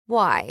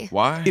Why?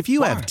 Why? If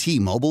you have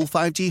T-Mobile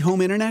 5G home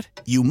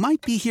internet, you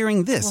might be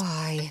hearing this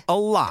Why? a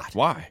lot.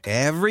 Why?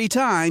 Every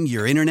time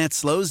your internet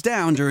slows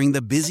down during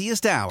the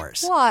busiest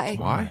hours. Why?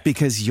 Why?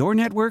 Because your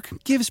network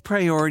gives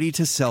priority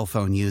to cell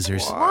phone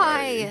users.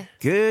 Why?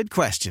 Good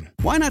question.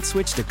 Why not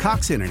switch to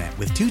Cox Internet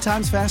with 2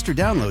 times faster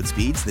download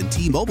speeds than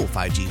T-Mobile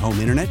 5G home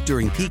internet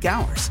during peak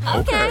hours?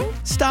 Okay.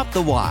 Stop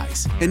the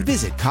whys and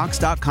visit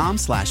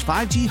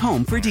cox.com/5G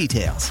home for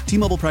details.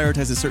 T-Mobile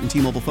prioritizes certain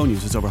T-Mobile phone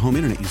users over home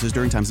internet users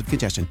during times of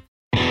congestion.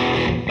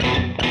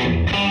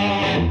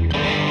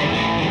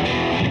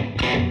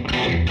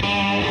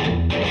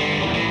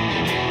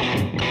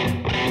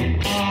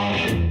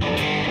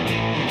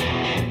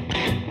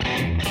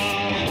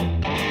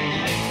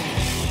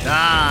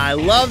 I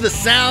love the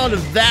sound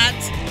of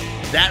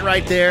that. That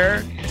right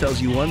there tells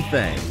you one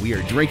thing. We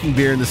are drinking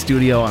beer in the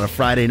studio on a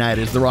Friday night.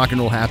 It's the Rock and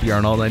Roll Happy Hour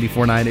on All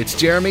 94.9. It's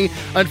Jeremy.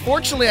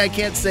 Unfortunately, I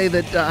can't say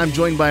that I'm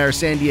joined by our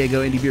San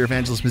Diego indie beer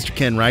evangelist, Mr.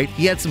 Ken Wright.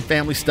 He had some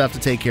family stuff to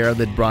take care of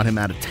that brought him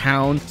out of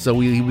town, so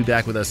he'll be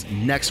back with us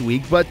next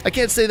week. But I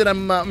can't say that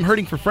I'm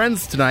hurting for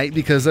friends tonight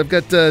because I've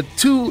got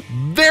 2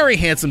 very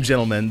handsome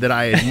gentlemen that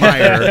I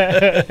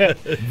admire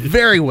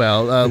very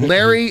well.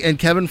 Larry and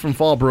Kevin from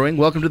Fall Brewing.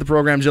 Welcome to the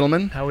program,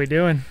 gentlemen. How we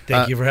doing?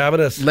 Thank you for having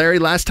us. Larry,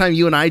 last time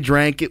you and I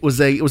drank, it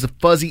was a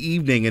fuzzy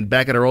evening and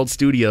back at our old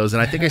studios,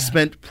 and I think I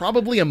spent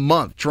probably a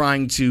month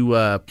trying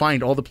to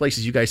find all the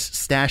places you guys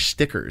stash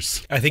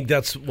stickers. I think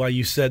that's why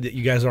you said that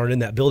you guys aren't in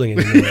that building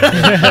anymore.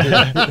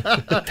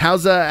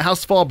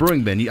 How's Fall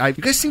Brewing been? You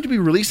guys seem to be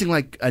releasing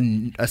like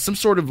some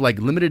sort of like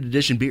limited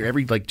edition beer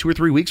every like 2 or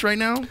 3 weeks right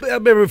now.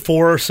 Maybe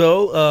 4 or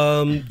so.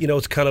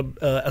 It's kind of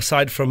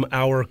aside from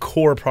our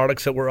core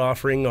products that we're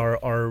offering,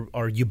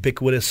 our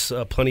ubiquitous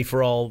Plenty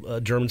for All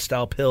German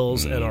style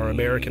pills and our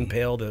American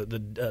Pale,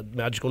 the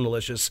Magical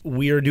Delicious.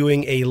 We are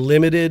doing a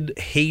limited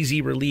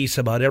hazy release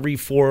about every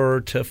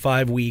 4 to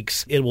 5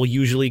 weeks. It will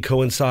usually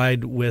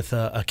coincide with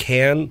a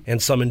can and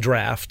some in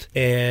draft.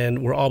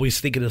 And we're always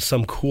thinking of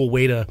some cool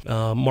way to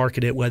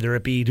market it, whether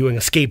it be doing a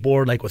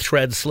skateboard like with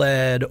Shred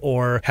Sled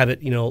or have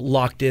it,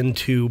 locked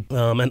into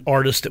an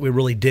artist that we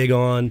really dig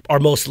on. Our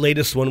most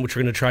latest one, which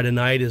we're going to try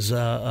tonight, is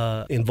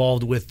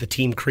involved with the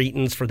Team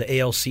Cretans for the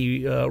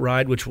ALC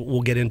ride, which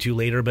we'll get into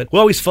later. But we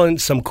always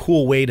find some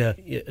cool way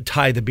to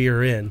tie the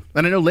beer in.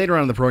 And I know later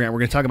on in the program, we're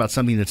going to talk about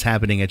something that's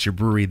happening at your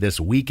brewery this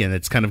weekend.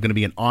 It's kind of going to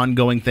be an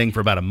ongoing thing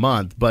for about a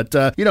month. But,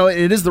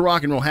 it is the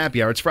Rock and Roll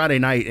Happy Hour. It's Friday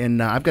night,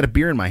 and I've got a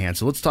beer in my hand.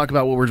 So let's talk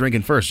about what we're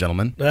drinking first,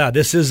 gentlemen.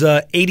 This is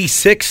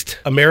 86th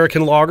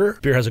American Lager.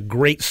 Beer has a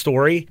great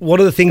story. One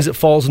of the things that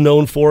Fall's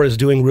known for is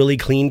doing really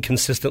clean,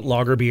 consistent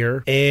lager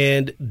beer.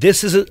 And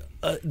this is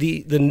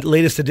the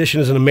latest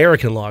edition is an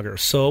American lager,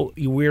 so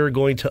we're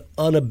going to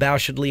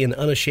unabashedly and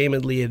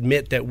unashamedly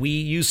admit that we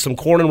use some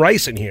corn and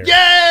rice in here.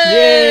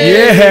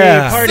 Yay!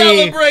 Yeah! Party!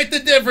 Celebrate the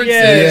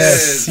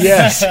differences!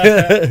 Yes.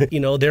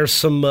 There's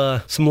some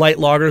light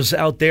lagers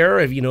out there.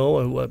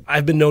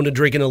 I've been known to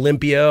drink an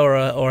Olympia or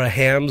a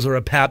Hamm's or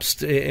a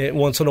Pabst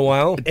once in a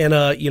while, and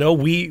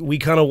we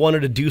kind of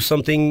wanted to do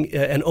something,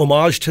 an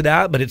homage to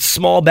that, but it's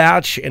small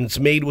batch and it's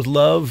made with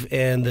love,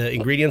 and the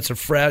ingredients are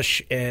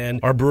fresh, and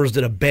our brewers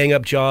did a bang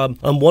up job.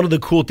 One of the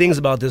cool things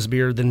about this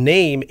beer, the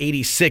name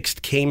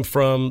 86th came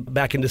from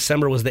back in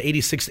December, was the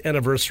 86th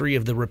anniversary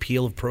of the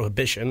repeal of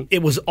Prohibition.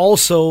 It was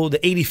also the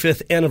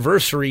 85th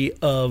anniversary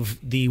of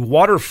the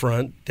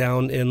waterfront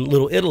down in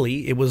Little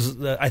Italy. It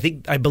was, I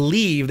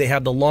believe they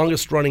have the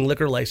longest running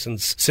liquor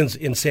license since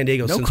in San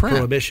Diego since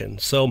Prohibition.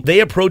 So they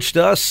approached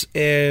us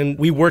and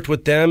we worked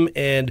with them,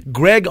 and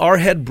Greg, our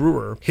head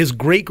brewer, his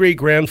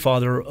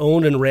great-great-grandfather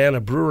owned and ran a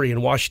brewery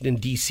in Washington,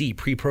 D.C.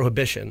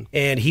 pre-Prohibition,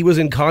 and he was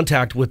in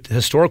contact with the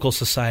Historical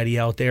Society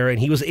out there, and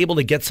he was able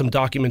to get some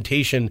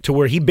documentation to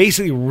where he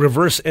basically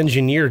reverse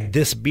engineered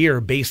this beer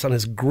based on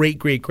his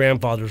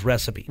great-great-grandfather's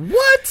recipe.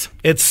 What?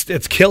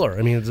 It's killer.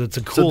 I mean, it's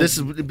a cool... So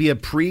this would be a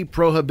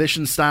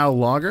pre-Prohibition style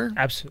lager?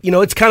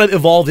 Absolutely. It's kind of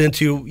evolved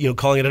into,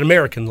 calling it an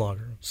American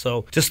lager.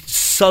 So just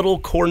subtle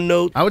corn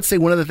note. I would say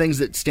one of the things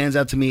that stands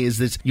out to me is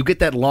that you get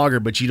that lager,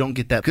 but you don't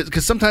get that,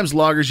 because sometimes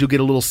lagers you'll get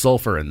a little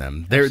sulfur in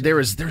them.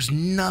 There's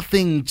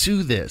nothing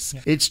to this.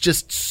 Yeah. It's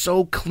just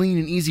so clean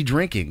and easy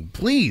drinking.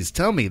 Please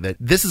tell me that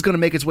this is going to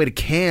make its way to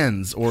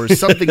cans or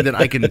something that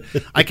I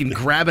can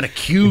grab in a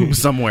cube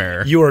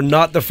somewhere. You are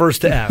not the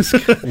first to ask.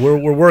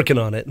 We're working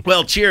on it.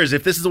 Well, cheers.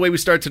 If this is the way we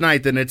start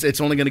tonight, then it's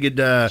only going to get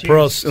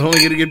it's only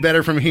going to get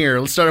better from here.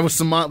 Let's start with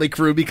some Motley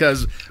Crue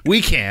because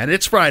we can.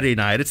 It's Friday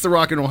night. It's the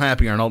Rock and Roll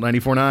Happy Hour on Alt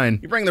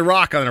 94.9. You bring the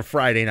rock on a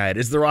Friday night.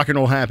 It's the Rock and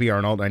Roll Happy Hour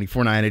on Alt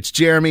 94.9. It's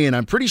Jeremy, and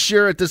I'm pretty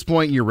sure at this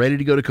point you're ready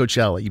to go to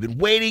Coachella. You've been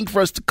waiting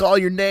for us to call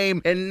your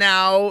name, and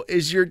now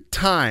is your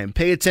time.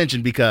 Pay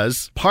attention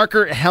because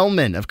Parker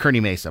Hellman of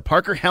Kearney Mesa.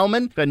 Parker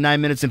Hellman, got 9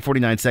 minutes and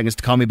 49 seconds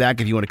to call me back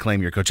if you want to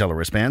claim your Coachella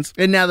wristbands.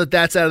 And now that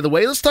that's out of the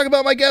way, let's talk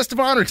about my guest of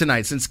honor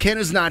tonight. Since Ken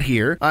is not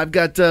here, I've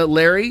got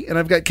Larry and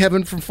I've got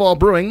Kevin from Fall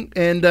Brewing,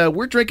 and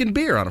we're drinking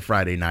beer on a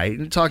Friday night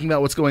and talking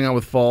about what's going on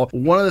with fall.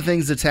 One of the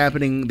things that's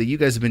happening that you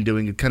guys have been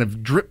doing, kind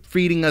of drip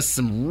feeding us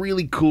some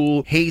really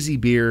cool hazy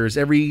beers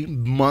every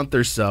month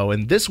or so.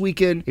 And this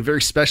weekend, a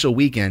very special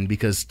weekend,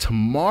 because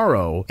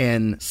tomorrow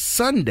and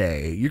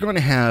Sunday, you're going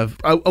to have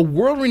a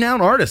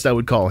world-renowned artist, I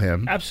would call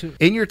him.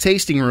 Absolutely. In your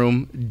tasting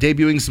room,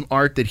 debuting some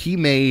art that he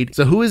made.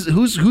 So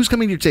who's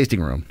coming to your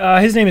tasting room?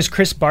 His name is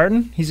Chris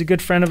Barton. He's a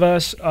good friend of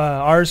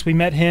ours. We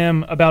met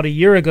him about a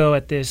year ago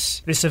at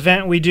this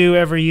event we do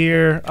every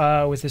year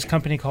with this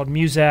company called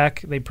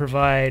Muzak. They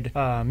provide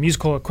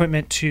musical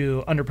equipment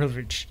to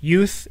underprivileged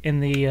youth in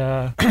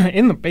the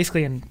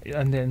basically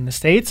in the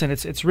States, and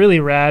it's really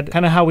rad.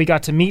 Kind of how we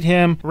got to meet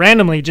him.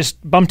 Randomly, just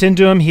bumped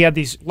into him. He had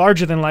these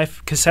larger than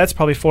life cassettes,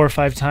 probably 4 or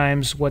 5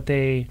 times what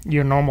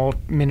your normal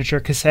miniature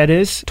cassette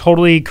is.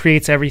 Totally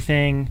creates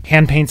everything,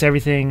 hand paints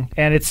everything,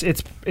 and it's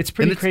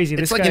pretty crazy.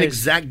 It's like an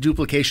exact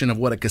duplication of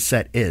what a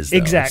cassette is. Though.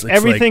 Exact.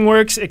 Everything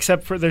works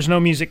except for there's no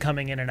music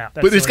coming in and out.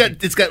 But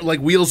it's got like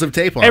wheels of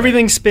tape on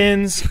everything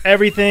spins.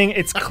 Everything.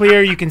 It's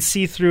clear. You can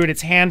see through it.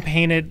 It's hand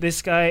painted.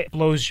 This guy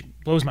blows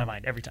my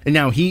mind every time. And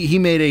now he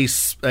made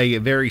a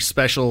very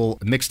special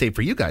mixtape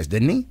for you guys,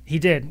 didn't he? He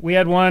did. We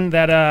had one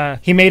that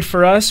he made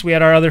for us. We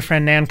had our other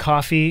friend Nan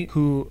Coffey,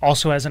 who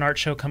also has an art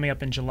show coming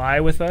up in July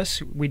with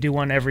us. We do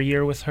one every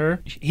year with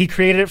her. He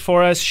created it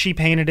for us. She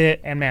painted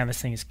it, and man,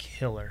 this thing is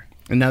killer.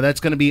 And now that's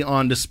going to be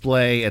on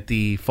display at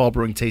the Fall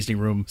Brewing Tasting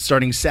Room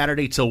starting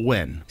Saturday till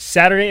when?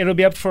 Saturday, it'll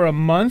be up for a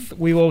month.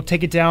 We will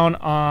take it down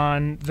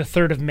on the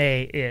 3rd of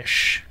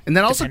May-ish. And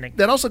that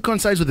also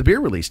coincides with the beer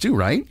release too,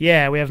 right?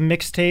 Yeah, we have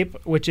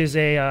Mixtape, which is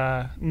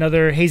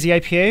another hazy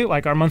IPA,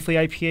 like our monthly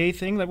IPA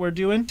thing that we're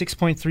doing.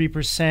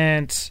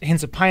 6.3%,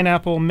 hints of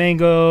pineapple,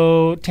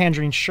 mango,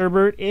 tangerine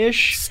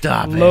sherbet-ish.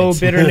 Stop it. Low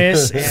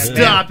bitterness.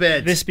 Stop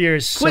it. This beer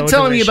is so Quit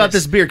telling delicious. me about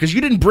this beer, because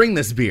you didn't bring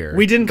this beer.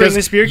 We didn't bring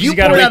this beer because you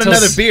got to poured wait out till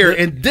another beer,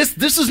 and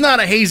this is not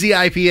a hazy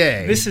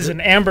IPA. This is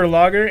an amber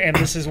lager, and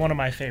this is one of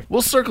my favorites.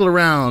 We'll circle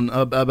around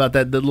about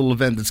that little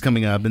event that's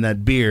coming up and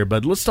that beer,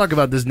 but let's talk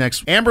about this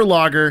next amber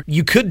lager.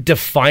 You could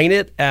define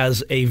it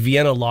as a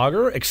Vienna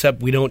lager,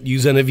 except we don't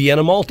use any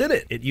Vienna malt in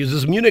it. It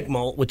uses Munich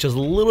malt, which is a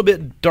little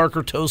bit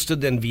darker toasted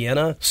than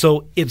Vienna.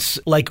 So it's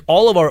like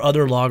all of our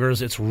other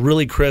lagers. It's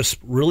really crisp,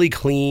 really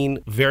clean,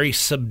 very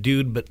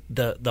subdued, but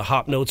the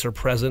hop notes are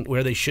present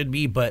where they should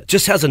be, but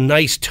just has a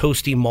nice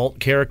toasty malt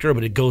character,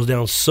 but it goes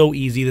down so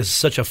easy. This is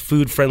such a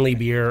food-friendly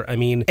beer. I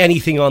mean,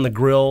 anything on the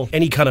grill,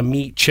 any kind of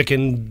meat,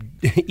 chicken,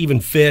 even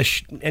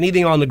fish,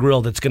 anything on the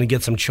grill that's going to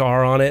get some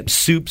char on it.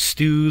 Soup,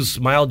 stews,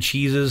 mild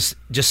cheeses,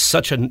 just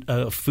such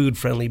a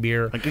food-friendly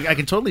beer. I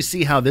can totally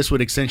see how this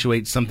would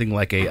accentuate something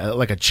like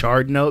a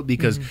charred note,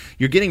 because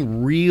you're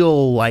getting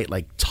real light,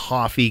 like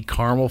toffee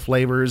caramel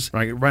flavors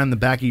right in the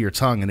back of your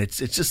tongue, and it's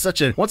just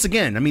such a, once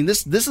again, I mean,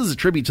 this is a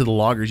tribute to the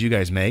lagers you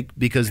guys make,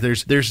 because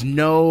there's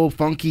no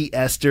funky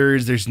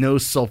esters, there's no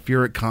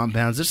sulfuric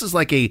compounds. This is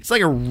like a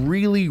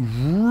really,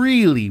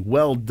 really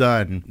well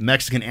done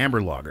Mexican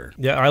amber lager.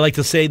 Yeah, I like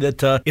to say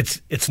that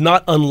it's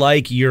not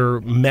unlike your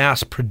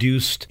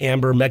mass-produced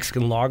amber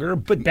Mexican lager,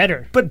 but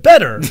better,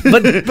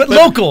 but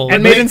local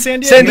and made in San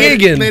Diego. San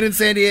Diego.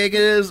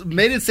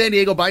 Made in San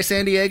Diego by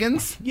San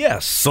Diegans.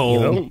 Yes,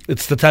 so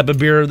it's the type of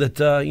beer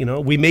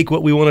that we make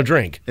what we want to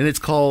drink, and it's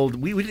called.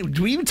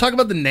 Do we even talk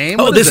about the name?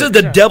 Oh, this is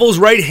the Devil's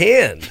Right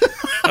Hand.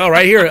 Oh,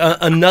 right here,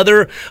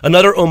 another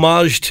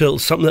homage to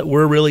something that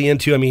we're really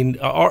into. I mean,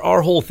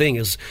 our whole thing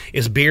is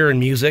beer and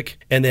music,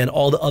 and then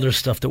all the other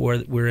stuff that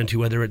we're into,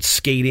 whether it's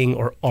skating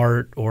or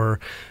art or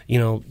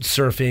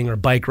surfing or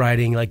bike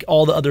riding, like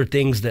all the other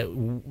things that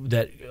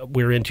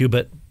we're into,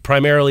 but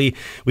primarily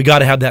we got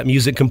to have that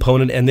music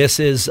component, and this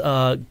is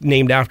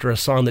named after a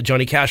song that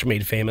Johnny Cash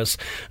made famous.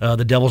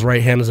 The Devil's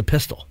Right Hand is a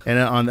Pistol. And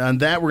on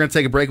that, we're going to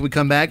take a break. When we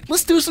come back,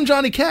 let's do some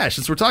Johnny Cash,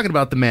 since we're talking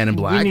about the Man in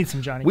Black. We need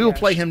some Johnny Cash. We will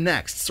play him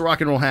next. It's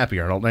Rock and Roll Happy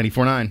Hour on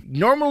 94.9.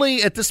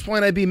 Normally at this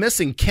point I'd be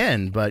missing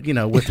Ken, but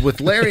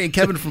with Larry and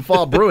Kevin from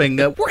Fall Brewing,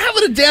 we're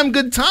having a damn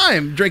good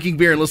time drinking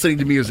beer and listening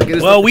to music.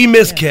 We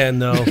miss Ken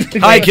though.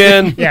 Hi,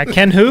 Ken. Yeah,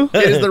 Ken who?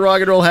 It is the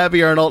Rock and Roll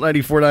Happy Hour on Alt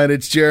 94.9.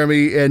 It's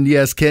Jeremy, and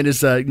yes, Ken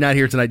is not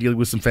here tonight dealing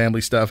with some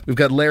family stuff. We've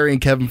got Larry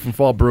and Kevin from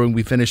Fall Brewing.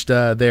 We finished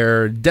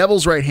their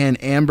Devil's Right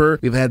Hand Amber.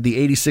 We've had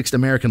the 86th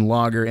American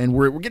Lager, and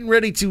we're getting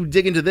ready to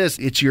dig into this.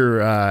 It's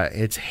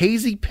it's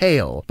hazy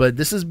pale, but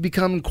this has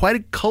become quite a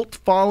cult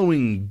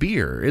following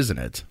beer, isn't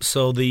it?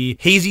 So the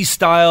hazy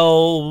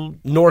style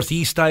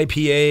Northeast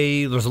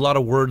IPA. There's a lot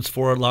of words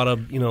for it. A lot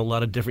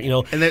of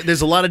different. And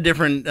there's a lot of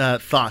different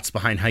thoughts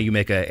behind how you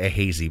make a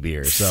hazy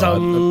beer. So,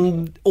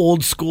 some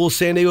old school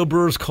San Diego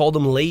brewers call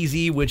them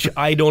lazy, which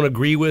I don't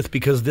agree with,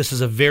 because this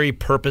is a very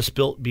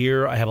purpose-built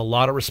beer. I have a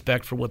lot of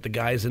respect for what the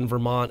guys in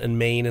Vermont and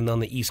Maine and on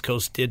the East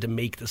Coast did to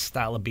make this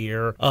style of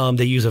beer.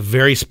 They use a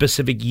very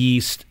specific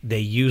yeast. They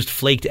used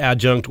flaked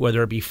adjunct,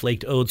 whether it be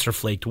flaked oats or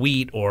flaked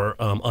wheat or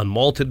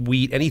unmalted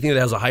wheat, anything that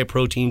has a high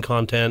protein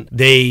content.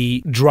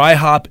 They dry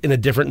hop in a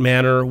different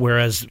manner,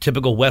 whereas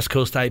typical West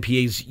Coast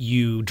IPAs,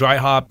 you dry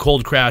hop,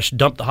 cold crash,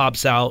 dump the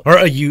hops out,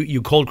 or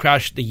you cold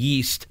crash the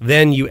yeast,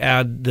 then you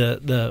add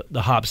the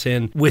hops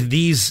in. With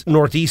these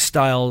Northeast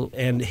style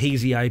and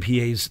hazy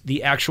IPAs, the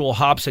the actual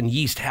hops and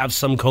yeast have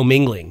some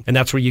commingling, and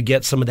that's where you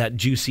get some of that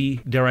juicy,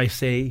 dare I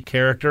say,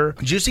 character.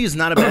 Juicy is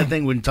not a bad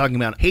thing when talking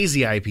about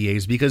hazy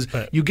IPAs because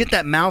you get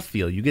that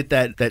mouthfeel. You get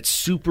that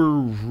super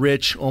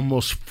rich,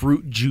 almost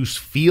fruit juice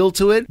feel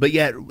to it. But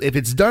yet, if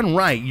it's done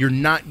right, you're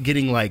not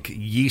getting like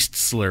yeast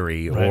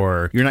slurry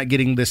or you're not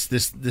getting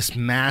this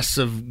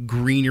massive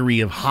greenery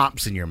of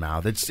hops in your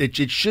mouth.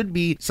 It should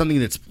be something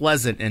that's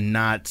pleasant and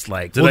not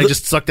like, did I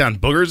just suck down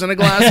boogers in a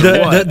glass or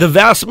what? The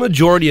vast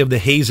majority of the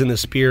haze in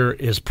this beer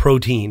is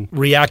protein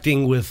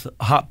reacting with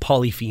hot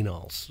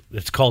polyphenols.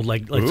 It's called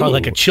like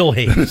a chill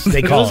haze.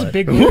 They call Those it. are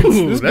big words.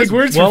 Those big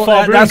words for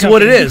fall brewing that's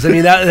what it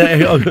company.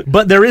 is. I mean,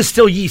 but there is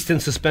still yeast in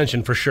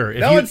suspension for sure.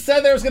 No one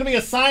said there was going to be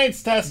a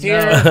science test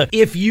here.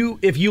 If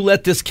you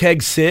let this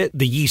keg sit,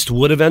 the yeast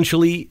would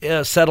eventually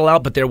settle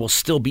out, but there will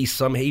still be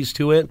some haze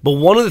to it. But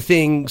one of the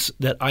things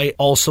that I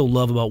also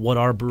love about what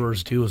our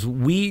brewers do is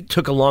we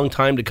took a long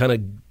time to kind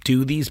of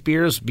do these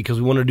beers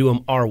because we want to do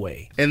them our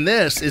way. And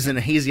this isn't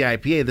a hazy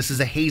IPA. This is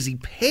a hazy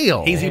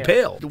pale. Hazy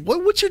pale.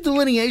 What's your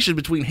delineation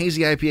between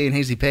hazy IPA and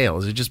hazy pale?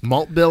 Is it just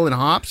malt bill and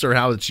hops or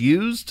how it's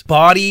used?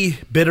 Body,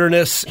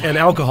 bitterness, and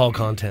alcohol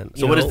content.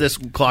 So what does this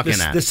clock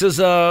in at? This is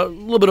a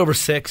little bit over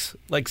 6,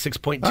 like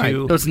 6.2. Right.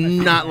 So it's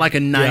not like a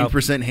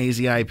 9%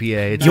 hazy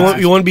IPA. It's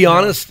You want to be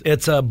honest?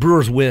 It's a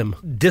brewer's whim.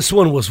 This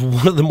one was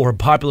one of the more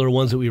popular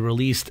ones that we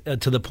released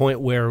to the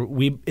point where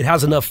it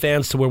has enough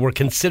fans to where we're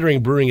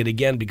considering brewing it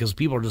again because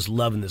people are just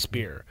loving this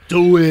beer.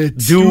 Do it.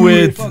 Do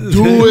it.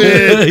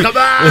 Come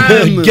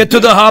on. Get to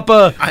the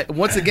hopper.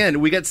 Once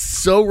again, we got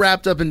so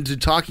wrapped up into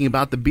talking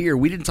about the beer,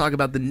 we didn't talk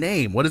about the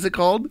name. What is it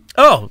called?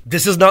 Oh,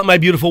 this is Not My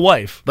Beautiful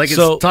Wife. Like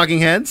it's Talking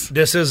Heads?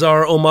 This is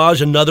our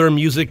homage, another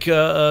music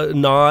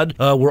nod.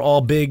 We're all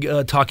big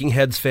Talking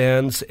Heads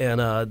fans,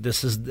 and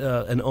this is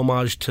an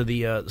homage to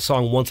the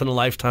song Once in a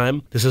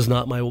Lifetime. This is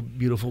Not My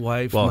Beautiful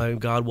Wife. Well, my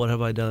God, what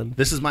have I done?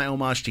 This is my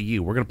homage to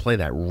you. We're going to play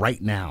that right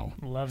now.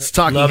 Love it. It's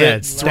Talking Love it.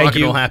 Heads. It's Thank Rock and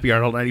you. Roll Happy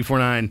Hour on Alt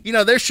 94.9. You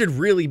know, there should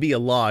really be a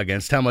law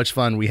against how much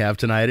fun we have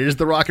tonight. It is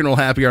the Rock and Roll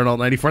Happy Hour on Alt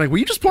 94.9. Were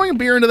you just pouring a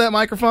beer into that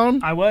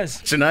microphone? I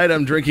was. Tonight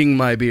I'm drinking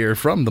my beer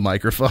from the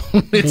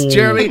microphone. It's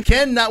Jeremy.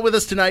 Ken not with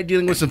us tonight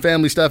dealing with some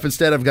family stuff.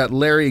 Instead, I've got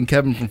Larry and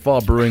Kevin from Fall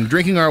Brewing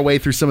drinking our way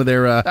through some of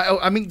their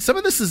some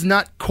of this is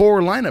not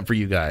core lineup for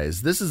you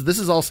guys. This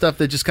is all stuff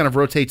that just kind of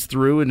rotates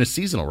through and is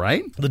seasonal,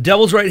 right? The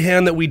Devil's Right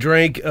Hand that we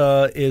drank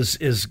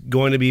is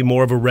going to be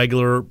more of a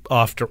regular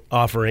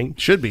offering.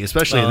 Should be,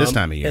 especially at this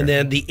time of year. And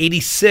then the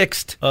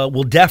 86th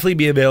will definitely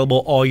be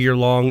available all year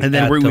long And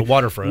then at the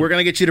waterfront. We're going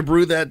to get you to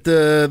brew that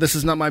This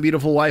Is Not My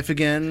Beautiful Wife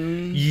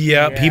again.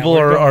 Yeah, people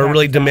we're going are back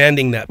really to that.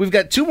 demanding that. We've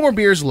got 2 more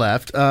beers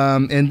left.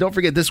 And don't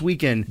forget, this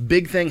weekend,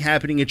 big thing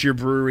happening at your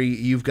brewery.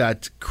 You've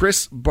got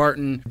Chris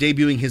Barton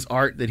debuting his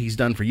art that he's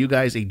done for you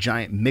guys, a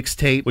giant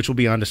mixtape, which will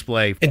be on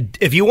display. And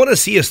if you want to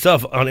see his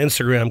stuff on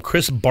Instagram,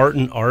 Chris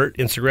Barton Art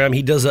Instagram,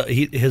 he does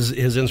his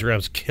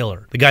Instagram's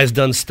killer. The guy's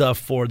done stuff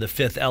for The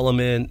Fifth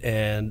Element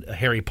and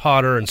Harry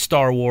Potter and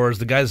Star Wars.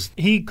 The guy's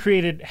He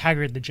created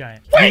Hagrid the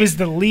Giant. He was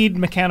the lead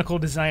mechanical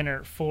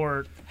designer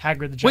for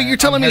Hagrid the Giant. Wait, you're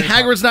telling me on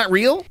Harry Hagrid's not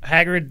real? Potter.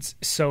 Hagrid's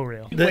so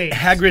real. Wait.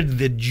 Hagrid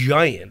the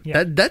Giant.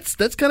 Yeah.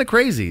 That's kind of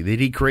crazy that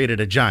he created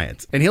a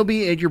giant. And he'll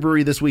be at your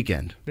brewery this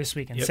weekend. This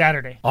weekend,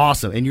 Saturday.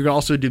 Awesome. And you're going to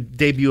also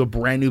debut a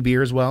brand new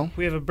beer as well?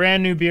 We have a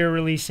brand new beer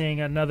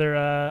releasing, another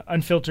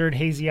unfiltered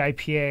hazy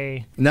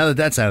IPA. Now that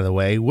that's out of the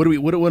way, what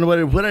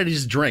did I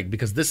just drink?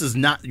 Because this is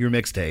not your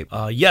mixtape.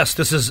 Yes,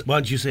 this is. Why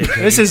don't you say it?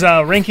 Kenny? This is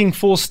Ranking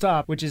Full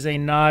Stop, which is a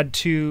nod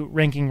to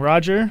Ranking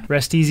Roger.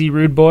 Rest easy,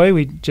 Rude Boy.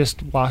 We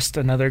just lost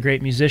another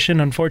great musician,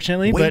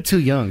 unfortunately. Way too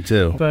young,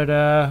 too. But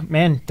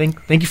man,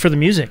 thank you for the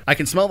music. I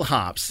can smell the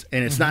hops,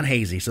 and it's not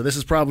hazy, so this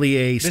is probably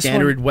a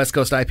standard West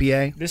Coast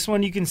IPA. This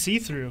one you can see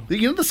through.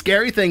 You know the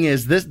scary thing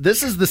is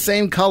this is the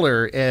same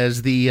color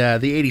as the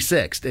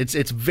 86th.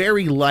 It's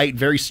very light,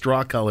 very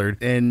straw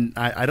colored, and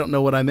I don't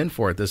know what I'm in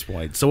for at this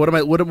point. So what am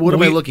I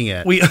looking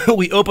at?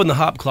 We opened the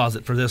hop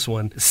closet for this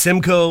one.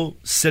 Simcoe,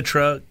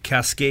 Citra,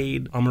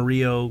 Cascade,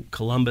 Amarillo,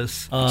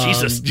 Columbus.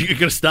 Jesus, you're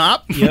gonna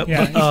stop? Yep.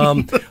 Yeah.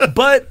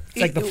 But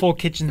It's like the full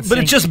kitchen But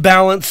sink. it's just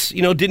balance.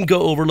 Didn't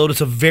go overload.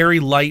 It's a very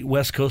light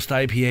West Coast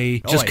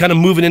IPA. Just yeah. kind of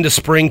moving into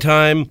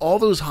springtime. All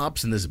those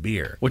hops in this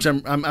beer, which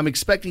I'm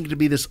expecting to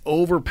be this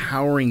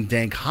overpowering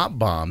dank hop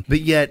bomb,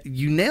 but yet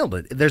you nailed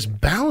it. There's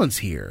balance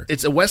here.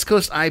 It's a West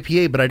Coast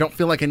IPA, but I don't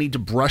feel like I need to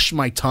brush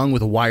my tongue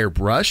with a wire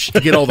brush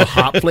to get all the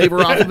hop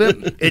flavor off of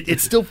it. It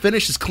still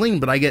finishes clean,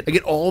 but I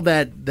get all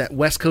that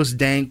West Coast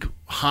dank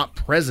hop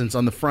presence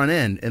on the front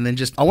end, and then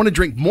just I want to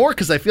drink more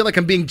because I feel like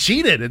I'm being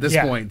cheated at this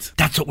point.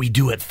 That's what we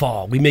do at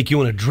Fall. We make you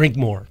want to drink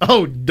more.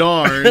 Oh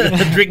darn!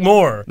 Drink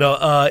more.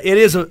 No, it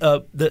is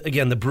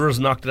again, the brewers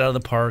knocked it out of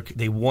the park.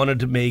 They wanted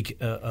to make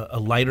a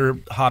lighter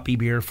hoppy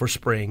beer for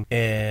spring,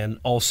 and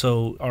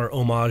also our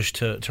homage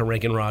to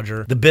Rankin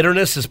Roger. The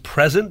bitterness is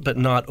present but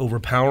not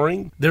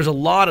overpowering. There's a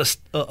lot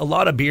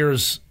of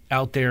beers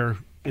out there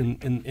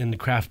in the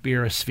craft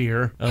beer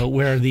sphere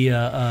where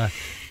the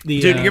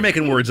Dude, you're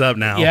making words up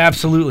now. Yeah,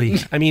 absolutely.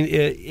 I mean,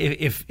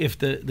 if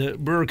the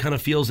brewer kind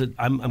of feels that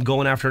I'm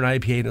going after an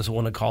IPA and doesn't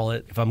want to call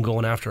it, if I'm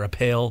going after a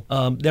pale,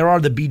 there are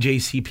the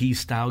BJCP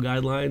style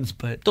guidelines,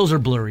 but those are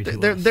blurry to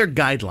us. They're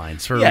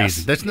guidelines for a Yes.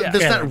 reason.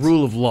 That's Yeah. not a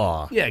rule of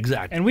law. Yeah,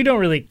 exactly. And we don't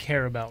really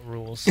care about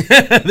rules.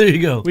 There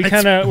you go. We're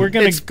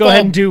gonna it's go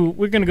ahead and do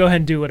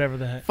whatever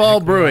the heck. Fall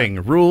we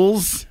brewing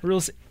rules. want.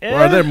 Rules. Or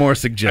are there more I mean,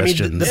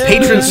 suggestions? the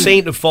patron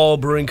saint of Fall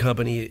Brewing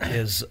Company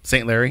is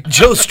St. Larry?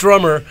 Joe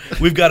Strummer.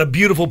 We've got a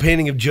beautiful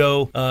painting of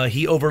Joe.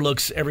 He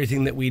overlooks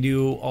everything that we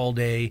do all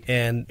day,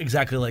 and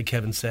exactly like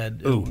Kevin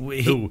said,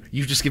 Ooh,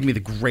 you've just given me the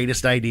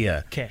greatest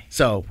idea. 'Kay.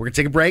 So we're going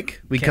to take a break.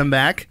 We come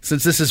back.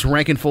 Since this is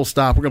Rankin Full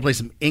Stop, we're going to play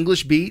some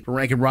English beat for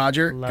Rankin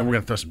Roger, Love and we're it.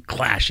 going to throw some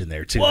Clash in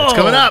there, too. Whoa, That's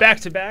coming up.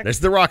 back to back. This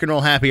is the Rock and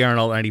Roll Happy Hour on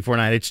Alt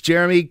 94.9. It's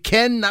Jeremy.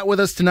 Ken not with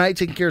us tonight,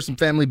 taking care of some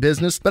family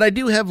business, but I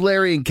do have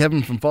Larry and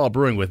Kevin from Fall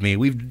Brewing with me.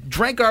 We've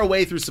drank our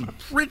way through some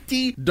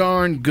pretty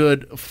darn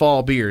good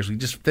fall beers. We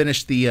just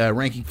finished the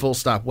Rankin Full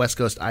Stop West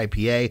Coast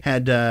IPA.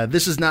 Had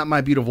This Is Not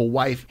My Beautiful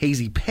Wife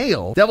Hazy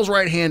Pale, Devil's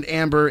Right Hand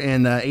Amber,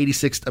 and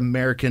 86th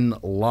American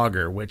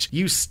Lager, which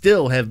you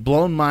still have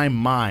blown my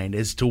mind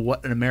as to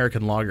what an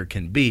American lager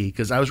can be,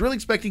 because I was really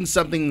expecting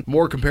something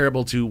more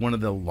comparable to one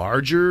of the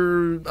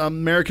larger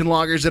American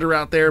lagers that are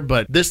out there,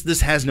 but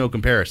this has no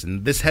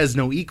comparison. This has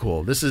no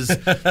equal. This is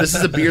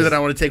a beer that I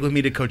want to take with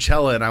me to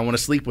Coachella and I want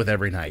to sleep with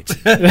every night.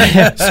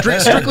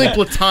 Strictly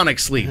platonic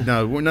sleep.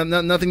 No, we're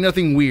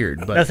nothing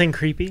weird. But Nothing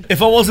creepy.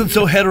 if I wasn't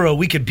so hetero,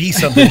 we could be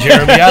something,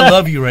 Jeremy. I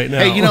love you right now.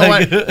 hey, you know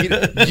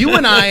what? You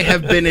and I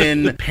have been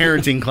in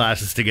parenting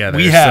classes together.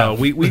 We have.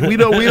 So we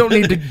don't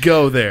need to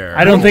go there.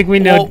 I don't think we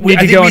need I to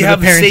think go we into have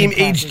the the parenting same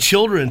classes. age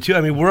children too.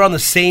 I mean, we're on the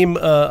same.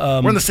 We're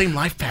on the same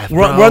life path.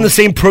 We're on the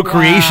same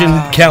procreation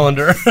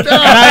calendar. And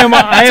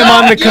I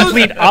am on the Don't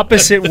complete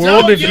opposite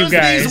world Don't of you use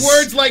guys. these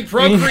words like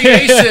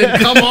procreation.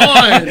 Come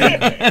on.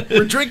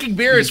 We're drinking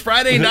beer. It's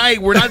Friday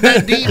night. We're not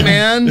that deep,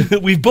 man.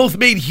 We've both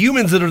made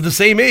humans that are the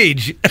same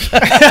age.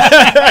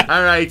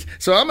 All right.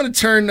 So I'm gonna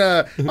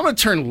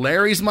turn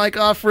Larry's mic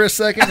off for a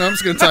second. And I'm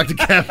just gonna talk to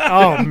Kevin.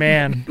 Oh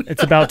man,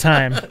 it's about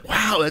time.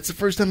 Wow, that's the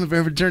first time I've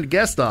ever turned a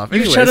guest off.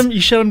 You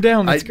Anyways, shut him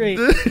down. That's great.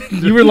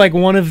 You were like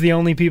one of the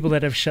only people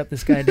that have shut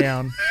this guy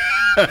down.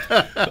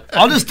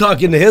 I'll just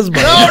talk into his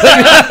mic.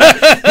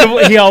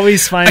 He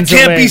always finds a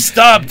Can't way. be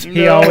stopped.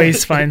 He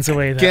always finds a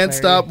way. That Can't Larry.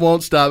 stop,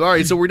 won't stop. All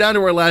right, so we're down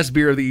to our last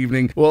beer of the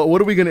evening. Well,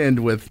 what are we going to end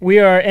with? We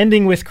are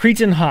ending with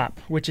Cretan Hop,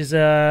 which is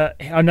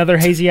another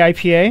hazy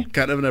IPA.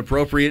 Kind of an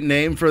appropriate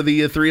name for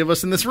the three of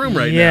us in this room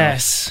right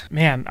Yes,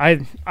 man, I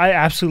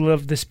absolutely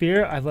love this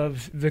beer. I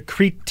love the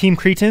Team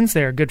Cretans.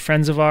 They're good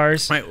friends of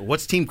ours. now. Right,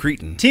 what's Team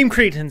Cretan? Team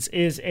Cretans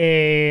is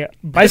a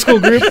bicycle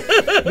group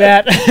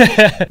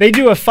that they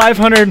do a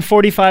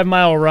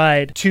 545-mile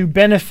ride to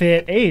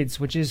benefit AIDS,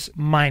 which is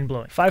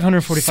mind-blowing.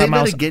 545 Say that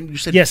miles. again. You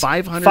said yes,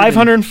 500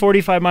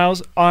 545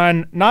 miles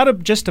on not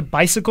just a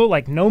bicycle,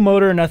 like no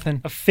motor,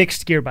 nothing, a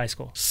fixed gear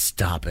bicycle.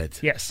 Stop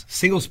it. Yes,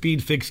 Single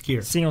speed fixed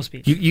gear. single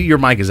speed. Your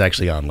mic is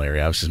actually on,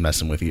 Larry. I was just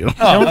messing with you. You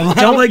can't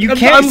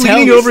I'm tell,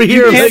 leaning over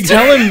here. You can't like-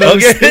 tell him those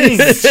Okay.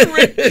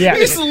 things. Yeah.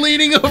 He's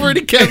leaning over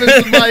to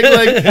Kevin's mic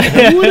like,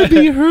 I want to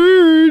be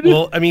heard.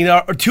 Well, I mean,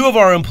 two of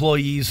our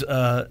employees,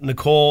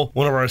 Nicole,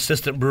 one of our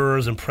assistant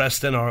brewers, and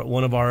Preston,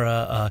 one of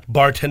our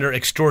bartender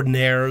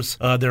extraordinaires.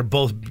 They're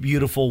both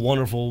beautiful,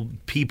 wonderful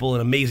people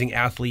and amazing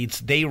athletes.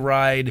 They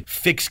ride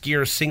fixed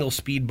gear, single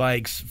speed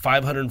bikes,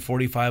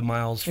 545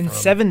 miles In from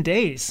 7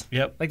 days.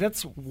 Yep. Like,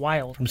 that's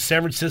wild. from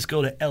San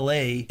Francisco to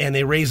LA, and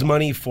they raise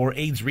money for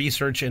AIDS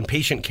research and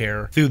patient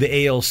care through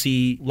the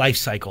ALC life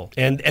cycle.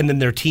 And then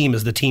their team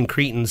is the Team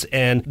Cretans,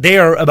 and they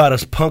are about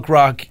as punk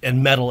rock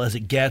and metal as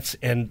it gets,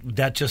 and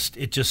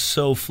it just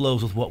so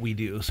flows with what we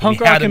do. So Punk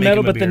we had rock to and make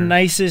metal, them a but the beer.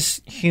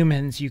 nicest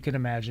humans you can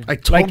imagine. I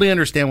totally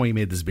understand why you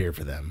made this beer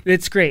for them.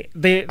 It's great.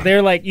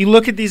 They're like, you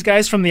look at these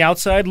guys from the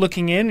outside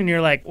looking in, and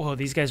you're like, whoa,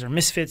 these guys are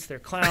misfits. They're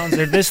clowns.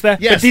 They're this,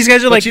 that. Yes, but these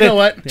guys are like, you know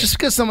what? Yeah. Just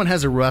because someone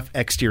has a rough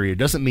exterior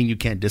doesn't mean you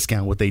can't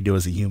discount what they do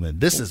as a human.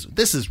 This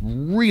is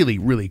really,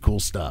 really cool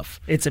stuff.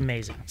 It's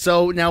amazing.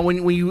 So now,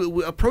 when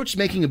you approach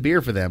making a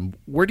beer for them,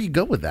 where do you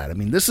go with that? I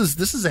mean, this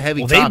is a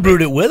heavy Well, topic. they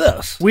brewed it with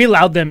us. We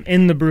allowed them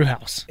in the brew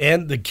house.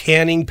 And the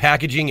canning,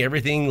 packaging,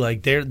 everything,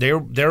 like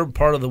they're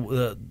part of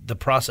the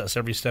process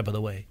every step of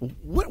the way.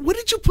 What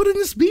did you put in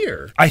this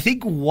beer? I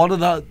think one of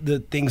the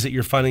things that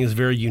you're finding is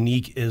very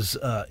unique is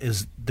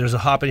there's a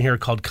hop in here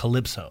called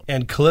Calypso.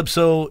 And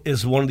Calypso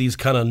is one of these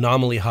kind of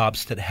anomaly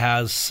hops that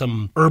has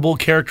some herbal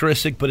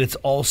characteristic, but it's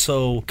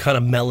also kind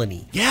of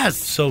melony. Yes.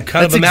 So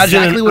kind That's of imagine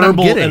exactly what I'm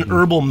getting. an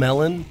herbal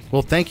melon.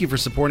 Well, thank you for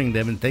supporting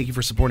them, and thank you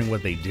for supporting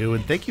what they do,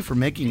 and thank you for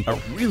making a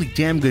really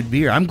damn good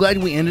beer. I'm glad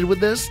we ended with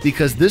this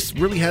because this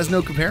really has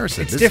no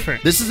comparison. It's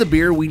different. This is a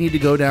beer we need to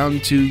go down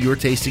to your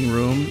tasting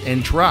room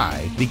and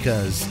try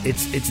because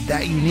it's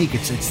that unique.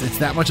 It's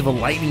that much of a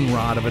lightning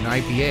rod of an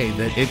IPA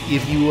that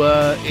if you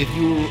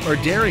are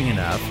daring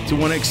enough to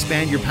want to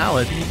expand your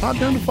palate, you pop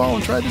down to Fall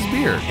and try this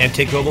beer. And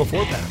take home a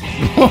 4-pack.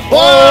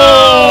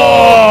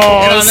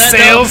 Whoa! And on that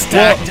sales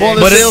note, while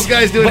the But sales it's-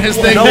 guy's doing his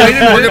thing, no, wait a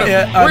minute. we're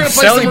gonna I'm play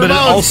selling, some but it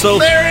Ramones. also-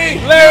 Larry.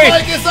 Larry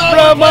Like it's all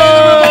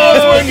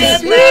Ramones. We're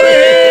getting out of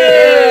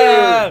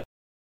here.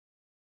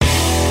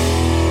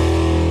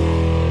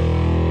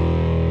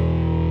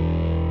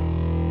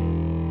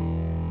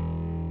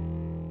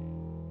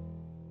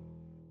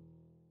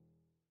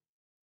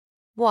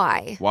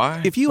 Why?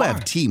 Why? If you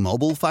have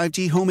T-Mobile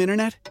 5G home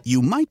internet,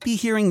 you might be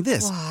hearing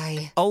this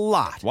Why? a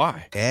lot.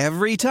 Why?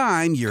 Every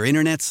time your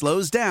internet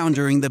slows down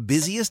during the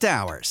busiest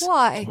hours.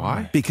 Why?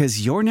 Why?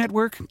 Because your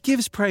network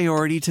gives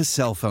priority to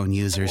cell phone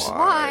users.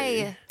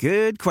 Why?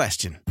 Good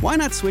question. Why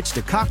not switch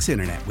to Cox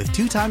Internet with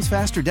 2 times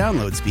faster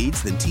download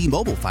speeds than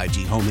T-Mobile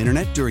 5G home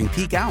internet during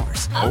peak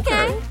hours?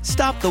 Okay.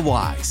 Stop the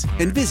whys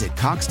and visit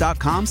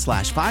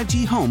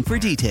cox.com/5G home for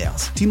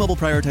details. T-Mobile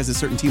prioritizes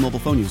certain T-Mobile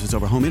phone users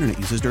over home internet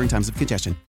users during times of congestion.